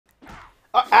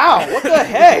Ow! What the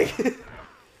heck?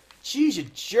 Jeez, you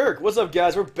jerk. What's up,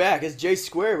 guys? We're back. It's J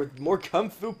Squared with more Kung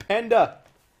Fu Panda.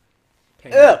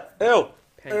 Panda. Ew!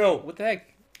 Panda. Ew! What the heck?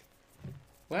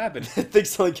 What happened? I think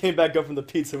something came back up from the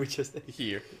pizza we just ate.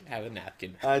 Here, have a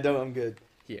napkin. I'm good.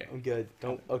 Here. I'm good.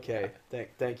 Okay.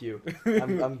 Thank you.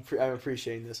 I'm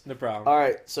appreciating this. No problem.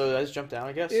 Alright, so I just jump down,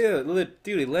 I guess? Ew,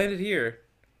 dude, it landed here.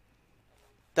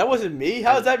 That wasn't me?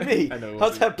 How's that me? I know.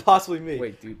 How's that possibly me?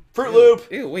 Wait, dude. Fruit Loop!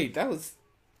 Ew, wait, that was...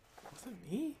 Was that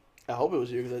me? I hope it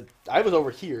was you, because I was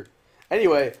over here.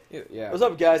 Anyway, Ew, yeah. what's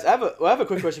up, guys? I have a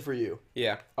quick question for you.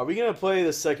 Yeah. Are we going to play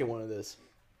the second one of this?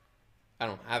 I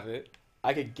don't have it.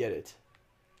 I could get it.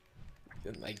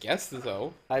 I guess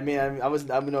so. I mean, I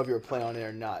don't know if you were playing on it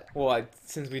or not. Well,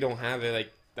 since we don't have it,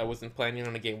 like, I wasn't planning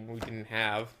on a game we didn't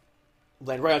have.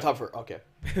 Land right on top of her. Okay.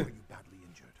 Were you badly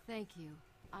injured? Thank you.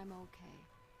 I'm okay.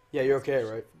 Yeah, you're okay,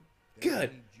 right? Good.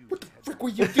 What the frick were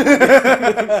you doing?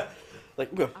 Like,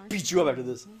 I'm gonna beat you up after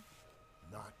this.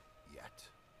 Not yet.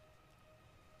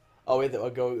 Oh, wait, I'll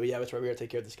go. Yeah, that's right. We gotta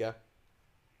take care of this guy.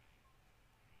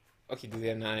 Okay, do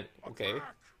that not. Okay.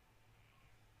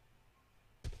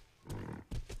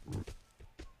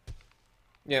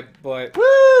 Yeah, but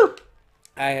Woo!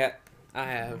 I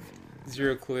have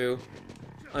zero clue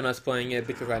on us playing it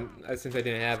because since I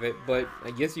didn't have it. But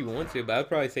I guess you want to, but I'd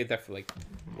probably save that for like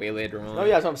way later on. Oh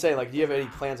yeah, that's what I'm saying. Like, do you have any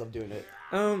plans on doing it?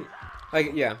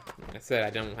 Like yeah, like I said I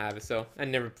don't have it, so I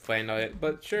never planned on it.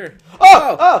 But sure.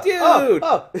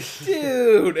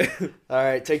 Dude! All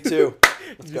right, take two.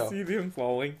 Let's Did go. you see him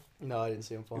falling? No, I didn't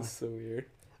see him falling. It's so weird.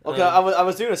 Okay, I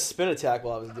was doing a spin attack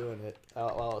while I was doing it. While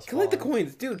I was Collect the falling.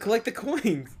 coins, dude. Collect the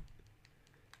coins.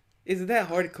 Is it that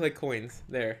hard to collect coins?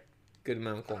 There, good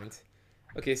amount of coins.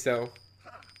 Okay, so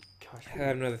Gosh, I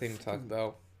have another thing to talk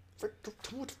about. what to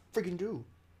freaking do?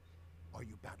 Are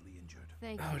you badly injured?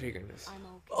 Thank Oh you. dear goodness. I'm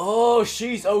okay. Oh,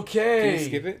 she's okay. Can you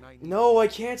skip it? No, I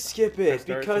can't skip it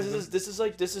Start because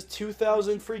something? this is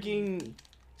 2000 freaking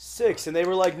 6, and they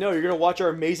were like, no, you're gonna watch our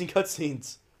amazing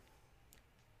cutscenes.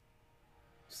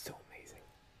 So amazing.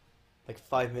 Like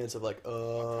 5 minutes of like,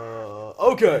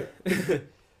 okay,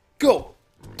 Go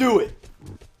do it.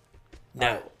 now.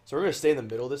 Alright, so we're gonna stay in the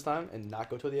middle this time and not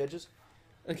go to the edges.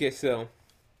 Okay, so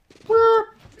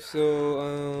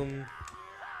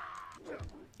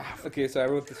okay, so I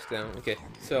wrote this down. Okay,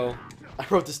 so I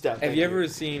wrote this down. have you ever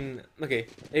seen? Okay,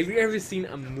 have you ever seen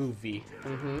a movie?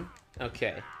 Mm-hmm.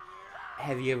 Okay,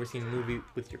 have you ever seen a movie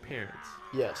with your parents?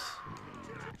 Yes.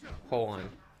 Hold on.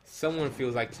 Someone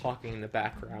feels like talking in the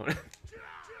background.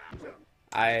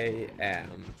 I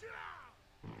am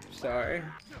sorry.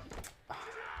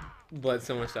 But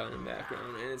someone's talking in the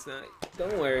background, and it's not...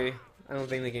 Don't worry. I don't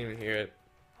think they can even hear it.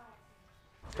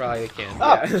 Probably they can.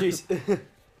 Ah, yeah. jeez.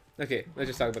 Okay, let's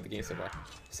just talk about the game so far.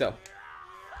 So,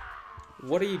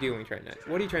 what are you doing right now?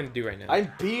 What are you trying to do right now?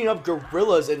 I'm beating up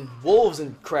gorillas and wolves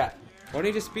and crap. Why don't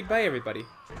you just speed by everybody?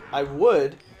 I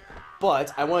would,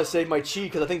 but I want to save my chi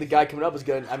because I think the guy coming up is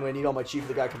good. I'm gonna need all my chi for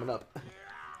the guy coming up.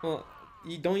 Well,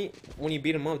 when you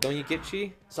beat them up, don't you get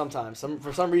chi? Sometimes,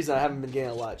 for some reason, I haven't been getting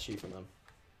a lot of chi from them.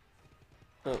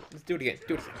 Oh, let's do it again.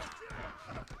 Do it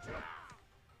again.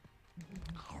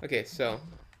 Okay, so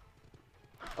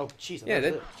Oh, jeez. yeah,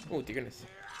 that. Oh dear goodness.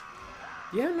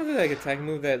 Do you have another like attack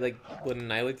move that like would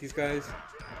annihilate these guys?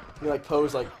 You like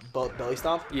pose like belly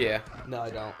stomp? Yeah. No, I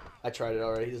don't. I tried it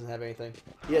already. He doesn't have anything.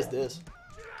 He has this.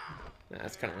 Nah,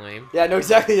 that's kind of lame. Yeah, no,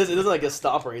 exactly. It doesn't like a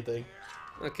stomp or anything.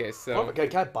 Okay, so Oh,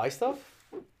 can I buy stuff?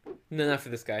 no, not for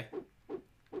this guy.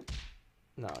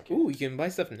 No, okay. Ooh, you can buy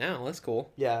stuff now. That's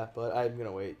cool. Yeah, but I'm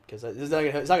gonna wait because it's not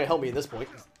gonna help me at this point.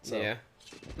 So, Yeah.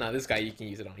 No, this guy you can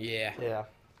use it on. Yeah. Yeah.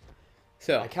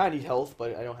 So I kind of need health,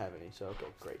 but I don't have any. So okay,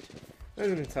 great. I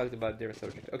was going to talk about a different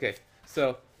subject. Okay,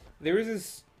 so there was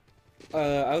this.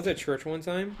 I was at church one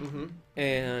time, Mm-hmm.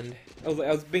 and I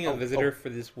was being a Oh, visitor for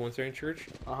this one certain church.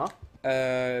 Uh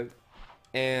huh.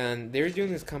 And they were doing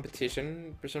this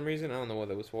competition for some reason. I don't know what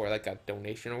it was for, like a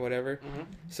donation or whatever. Mhm.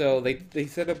 So they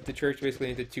set up the church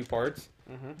basically into two parts,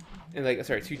 Mhm. and like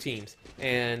sorry, two teams.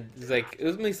 And it's like it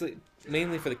was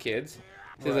mainly for the kids.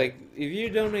 So it's Right. like if you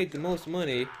donate the most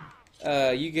money,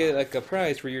 you get like a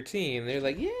prize for your team. They're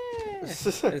like, yeah.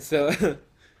 And so,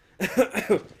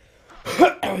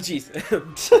 oh jeez.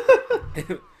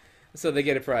 So they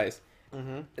get a prize.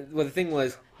 Mhm. Well, the thing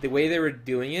was, the way they were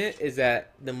doing it is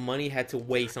that the money had to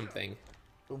weigh something.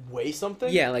 Weigh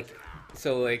something? Yeah, like,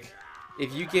 so like,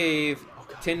 if you gave Oh,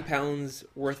 God. 10 pounds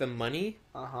worth of money,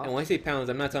 Uh huh. and when I say pounds,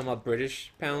 I'm not talking about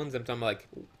British pounds. I'm talking about like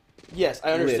Yes,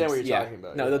 I understand libs. what you're Yeah. talking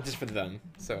about. No, yeah. just for them.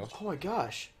 So, Oh my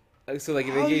gosh. so like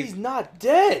if How they is gave, he not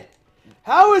dead?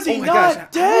 How is he oh my not gosh, how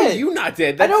dead? are you not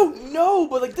dead? I That's, don't know,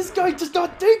 but like this guy does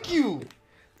not thank you.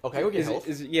 Okay, go get health.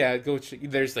 Yeah, go.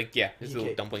 There's like there's little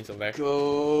Okay. dumplings over there.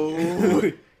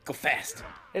 Go. Go fast. Hey,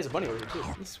 there's a bunny over here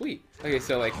too. Sweet. Okay,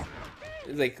 so like,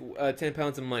 it's like 10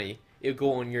 pounds of money. It would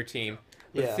go on your team.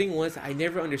 But the Yeah. thing was, I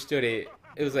never understood it.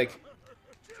 It was like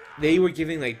they were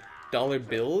giving like dollar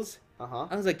bills. Uh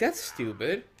I was like, that's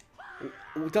stupid.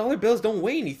 Dollar bills don't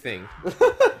weigh anything.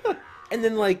 huh. And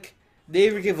then like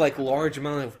they would give like large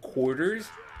amount of quarters.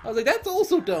 I was like, that's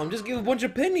also dumb. Just give a bunch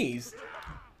of pennies.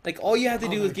 Like all you have to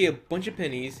do is give a bunch of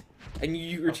pennies, and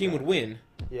your team would win.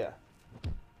 Yeah.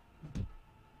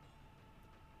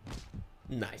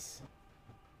 Nice.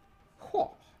 Huh.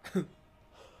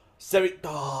 70.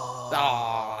 Oh,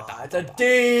 Ah, it's a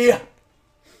D.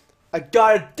 I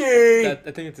got a D. I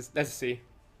think that's a C.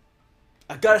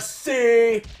 I got a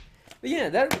C. But yeah,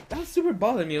 that was super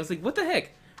bothering me. I was like, what the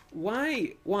heck?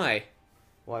 Why? Why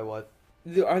what?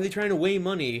 Are they trying to weigh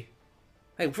money?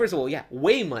 Like, first of all, yeah,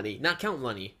 weigh money, not count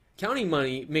money. Counting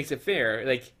money makes it fair.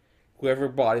 Like, whoever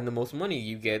brought in the most money,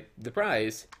 you get the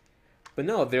prize. But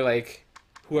no, they're like,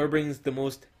 whoever brings the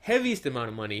most heaviest amount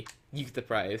of money, you get the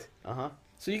prize. Uh huh.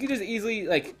 So you could just easily,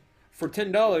 like, for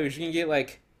 $10, you can get,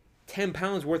 like, 10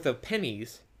 pounds worth of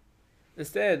pennies.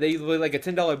 Instead, they use, like, a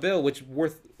 $10 bill, which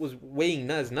was weighing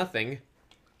as nothing.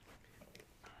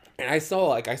 And I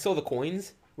saw the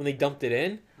coins when they dumped it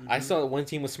in. I saw that one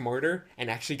team was smarter and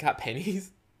actually got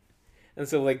pennies. And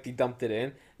so, like, they dumped it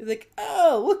in. It's like,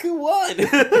 oh, look who won!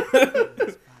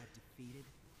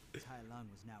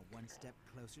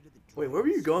 Wait, where were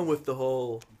you going with the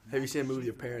whole have you seen a movie with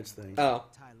your parents thing? Oh.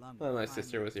 Well, my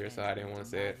sister was here, so I didn't want to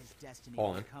say it.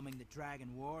 Hold on. The Dragon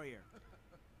Warrior.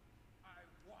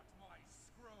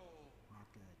 Not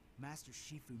good. Master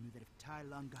Shifu knew that if Tai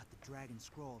Lung got the Dragon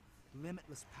Scroll,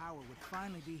 limitless power would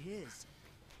finally be his.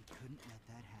 He couldn't let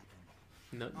that happen.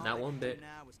 No, All not they one could do bit.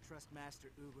 now was trust Master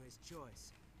Uba his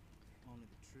choice. Only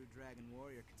the true Dragon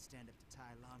Warrior could stand up to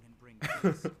Tai Lung and bring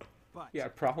peace. But You got a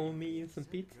problem with me eating some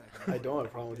pizza? I don't have a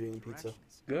problem with you eating pizza.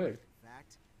 Good. In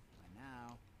fact, by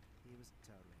now, he was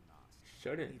totally lost.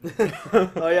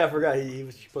 Shouldn't. Oh yeah, I forgot. He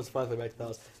was supposed to finally back to the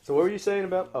house. So what were you saying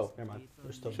about? Oh, never mind.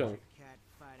 There's still Show. more. Cat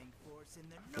fighting force in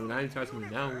the Well, now you're talking to me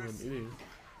now. I'm eating.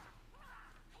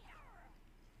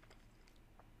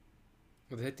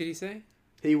 What the heck did he say?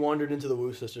 He wandered into the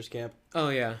Wu Sisters camp. Oh,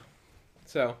 yeah.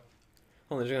 So,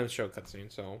 hold on, they're going to show a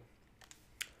cutscene, so.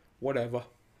 Whatever.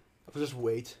 Just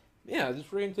wait. Yeah, this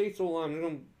freaking takes so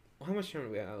long. How much time do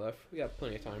we have left? We got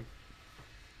plenty of time.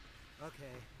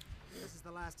 Okay, this is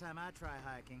the last time I try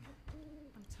hiking.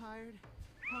 I'm tired,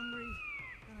 hungry,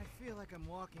 and I feel like I'm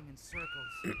walking in circles.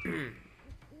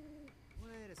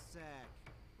 Wait a sec.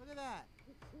 Look at that.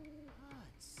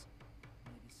 Huts.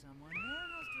 Maybe someone there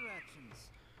knows directions.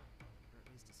 Or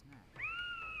at least a snack.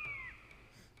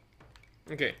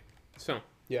 Okay, so.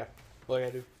 Yeah. What do I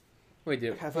gotta do? Wait,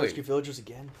 dude. Half Wait. Rescue Villagers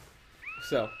again?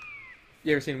 So,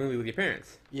 you ever seen a movie with your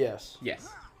parents? Yes. Yes.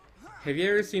 Have you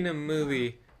ever seen a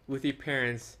movie with your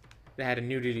parents that had a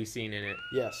nudity scene in it?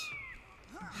 Yes.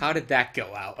 How did that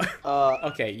go out?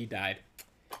 Okay, you died.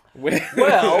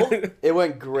 Well, it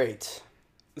went great.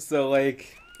 So,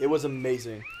 like... It was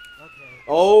amazing. Okay.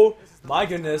 Oh my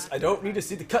goodness! I don't need to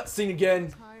see the cutscene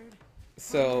again. Tired.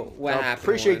 So, what I happened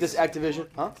appreciate was... this Activision.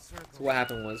 Huh? So what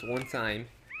happened was, one time,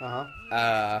 Uh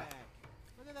huh.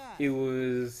 Look at that. it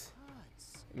was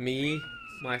Huts. me,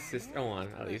 my sister... Hold on,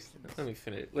 at least. Let me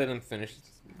finish. Let him finish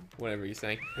whatever he's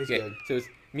saying. He's Okay, good. so it's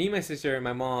me, my sister,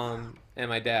 my mom, and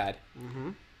my dad.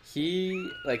 Mm-hmm.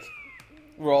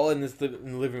 We're all in the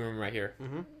living room right here.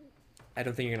 Mm-hmm. I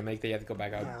don't think you're gonna make that. You have to go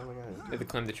back out. Yeah, oh my God. You have to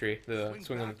climb the tree,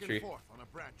 swing on the back and tree. forth on a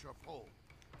branch or pole.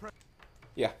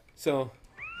 Yeah, so,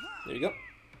 there you go.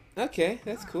 Okay,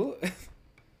 that's cool.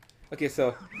 Okay,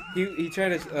 so, he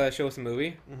tried to show us a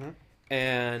movie, Mm-hmm.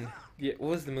 and, yeah, what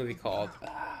was the movie called?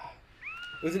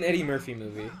 It was an Eddie Murphy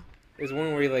movie. It was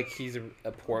one where, he's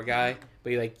a poor guy,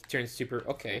 but he, turns super,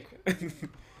 okay.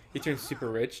 He turns super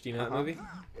rich. Do you know that movie?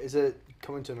 Is it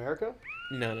Coming to America?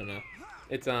 No.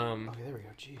 It's, Okay, there we go.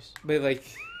 Jeez.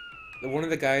 but, one of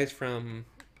the guys from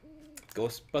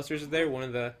Ghostbusters is there, one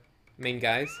of the main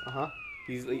guys. Uh huh.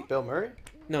 He's, Bill Murray?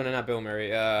 no, not Bill Murray.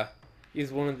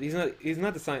 He's not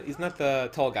the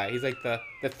tall guy. He's the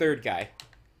third guy.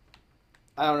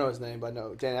 I don't know his name, but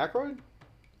no. Dan Aykroyd?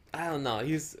 I don't know.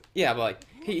 He's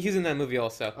he's in that movie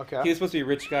also. Okay. He was supposed to be a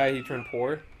rich guy. He turned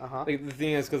poor. Uh huh. The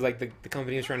thing is, because the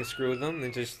company was trying to screw with them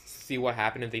and just see what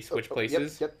happened if they switch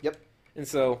places. Yep. And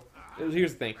so,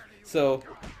 here's the thing. So,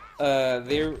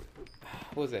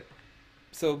 what was it?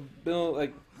 So Bill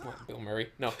Murray.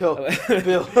 No. Bill.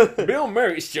 Bill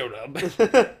Murray showed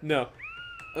up. No.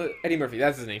 Eddie Murphy.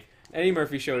 That's his name. Eddie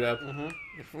Murphy showed up.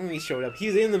 Mm-hmm. When he showed up,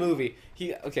 he's in the movie.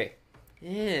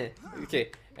 Yeah.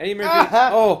 Okay. Eddie Murphy.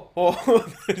 Oh.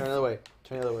 Turn the other way.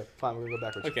 Turn the other way. Fine, we're gonna go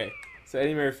backwards. Okay. So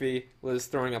Eddie Murphy was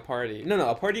throwing a party. No,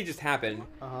 a party just happened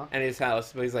at his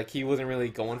house, but he's like he wasn't really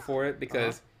going for it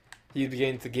because he's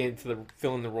beginning to get into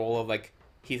filling the role of like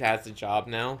he has a job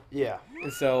now. Yeah.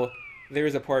 And so there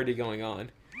was a party going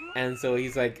on, and so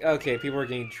he's like, okay, people are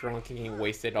getting drunk and getting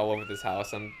wasted all over this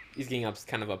house. He's getting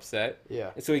kind of upset. Yeah.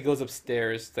 And so he goes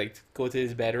upstairs, like to go to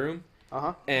his bedroom,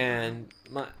 and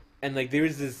like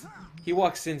there's this. He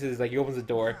walks into this, like he opens the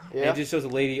door, and it just shows a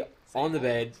lady on the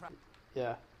bed.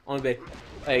 Yeah. On the bed,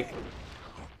 like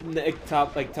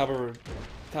top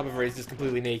of her is just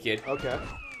completely naked. Okay.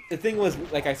 The thing was,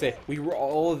 like I said, we were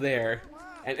all there,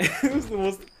 and it was the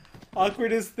most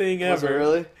awkwardest thing ever. Was it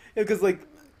really? Because like,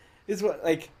 it's what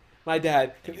like my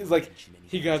dad is like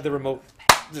he grabbed the remote,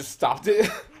 just stopped it.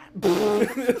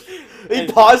 He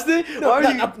paused it? No,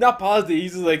 not paused it. He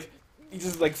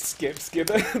just like skip.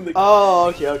 Like,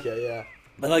 oh, okay, yeah.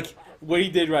 But like what he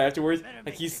did right afterwards,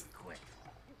 like he's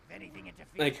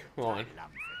like, hold on.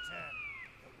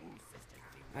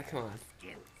 Come on.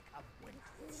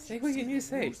 Say what you need to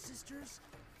say.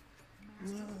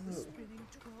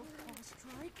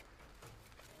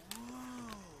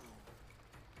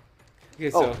 Okay,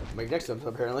 so make next time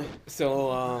apparently.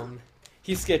 So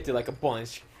he skipped it like a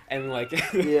bunch, and like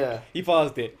yeah, he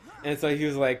paused it, and so he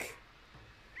was like,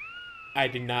 I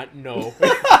did not know.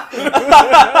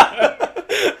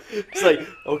 It's like,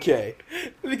 okay.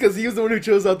 Because he was the one who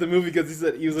chose out the movie because he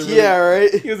said he was a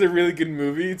right. He was a really good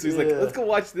movie. So he's like, let's go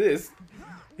watch this.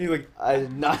 He's like, I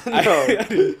did not know.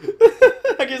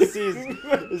 I can see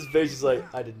his face is like,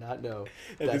 I did not know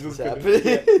that was happening.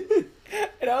 Yeah.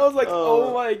 And I was like,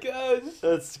 oh my gosh.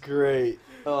 That's great.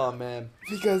 Oh man.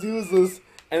 Because he was this,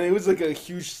 and it was like a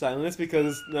huge silence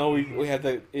because now we had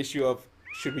the issue of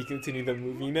should we continue the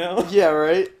movie now? Yeah,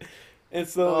 right. And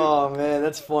so, oh man,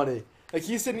 that's funny. Like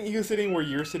he was sitting where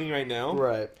you're sitting right now,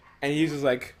 right? And he's just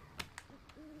like,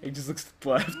 he just looks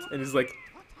left and he's like,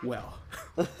 well,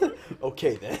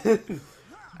 okay then.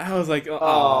 I was like,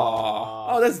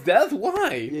 oh, that's death.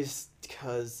 Why? It's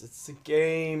because it's a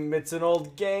game. It's an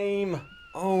old game.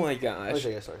 Oh my gosh!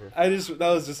 I start here. That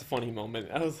was just a funny moment.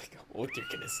 I was like, oh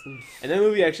goodness. And that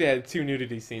movie actually had 2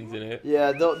 nudity scenes in it.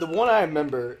 Yeah, the one I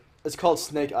remember is called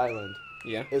Snake Island.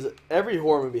 Yeah. Every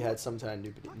horror movie had some kind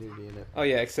of nudity in it. Oh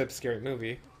yeah, except Scary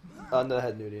Movie. No, it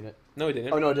had nudity in it. No, it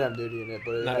didn't. Oh no, it didn't have nudity in it,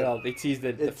 but not at all. They teased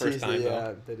it the first time.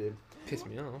 Yeah, they did. Pissed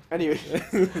me off.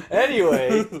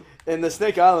 Anyway, in the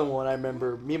Snake Island one, I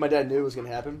remember me and my dad knew it was gonna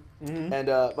happen, and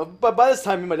but by this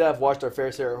time, me and my dad have watched our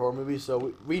fair share of horror movies,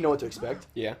 so we know what to expect.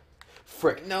 Yeah.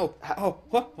 Frick. No.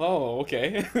 Oh.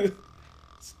 Okay.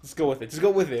 Just go with it. Just go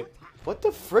with it. What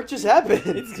the frick just happened?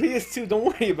 It's PS2. Don't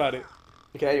worry about it.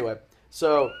 Okay. Anyway,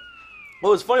 so what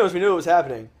was funny was we knew it was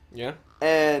happening. Yeah.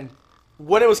 And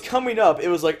when it was coming up, it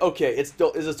was like, okay, this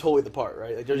is totally the part,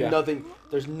 right? Like, there's nothing.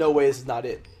 There's no way this is not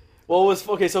it. Well, it was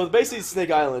okay. So basically,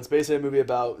 Snake Island. It's basically a movie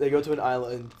about they go to an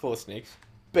island full of snakes.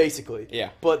 Basically.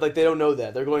 Yeah. But like they don't know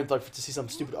that they're going to see some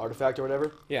stupid artifact or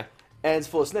whatever. Yeah. And it's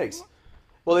full of snakes.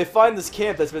 Well, they find this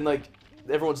camp that's been like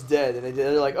everyone's dead, and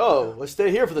they're like, oh, let's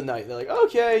stay here for the night. And they're like,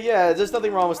 okay, yeah, there's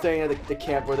nothing wrong with staying at the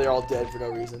camp where they're all dead for no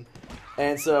reason.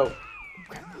 And so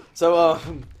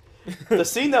the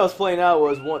scene that was playing out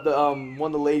was one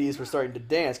of the ladies were starting to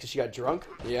dance because she got drunk.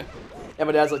 Yeah. And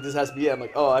my dad's like, this has to be it. I'm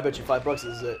like, oh, I bet you $5 this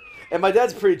is it. And my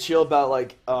dad's pretty chill about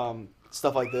like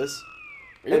stuff like this.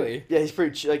 Really? And, yeah, he's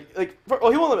pretty chill.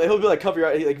 He'll be like, cover your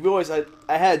eyes. Like we always I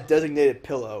had a designated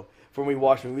pillow for when we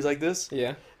watch movies like this.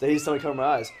 Yeah. That he just told me to cover my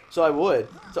eyes. So I would.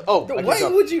 So why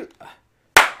would you?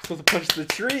 You're supposed to punch the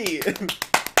tree.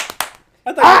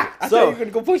 I thought you were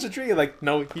gonna go punch the tree. Like,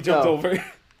 no, he jumped over.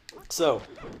 So.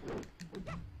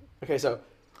 Okay, so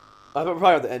I probably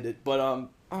have to end it, but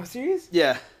Oh, serious?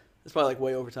 Yeah, it's probably like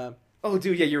way over time. Oh,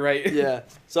 dude, yeah, you're right. Yeah.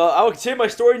 So I will continue my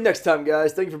story next time,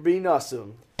 guys. Thank you for being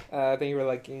awesome. Thank you for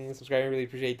liking and subscribing. I really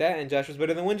appreciate that. And Josh was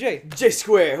better than 1J. J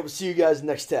Square. Hope to see you guys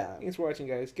next time. Thanks for watching,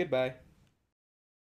 guys. Goodbye.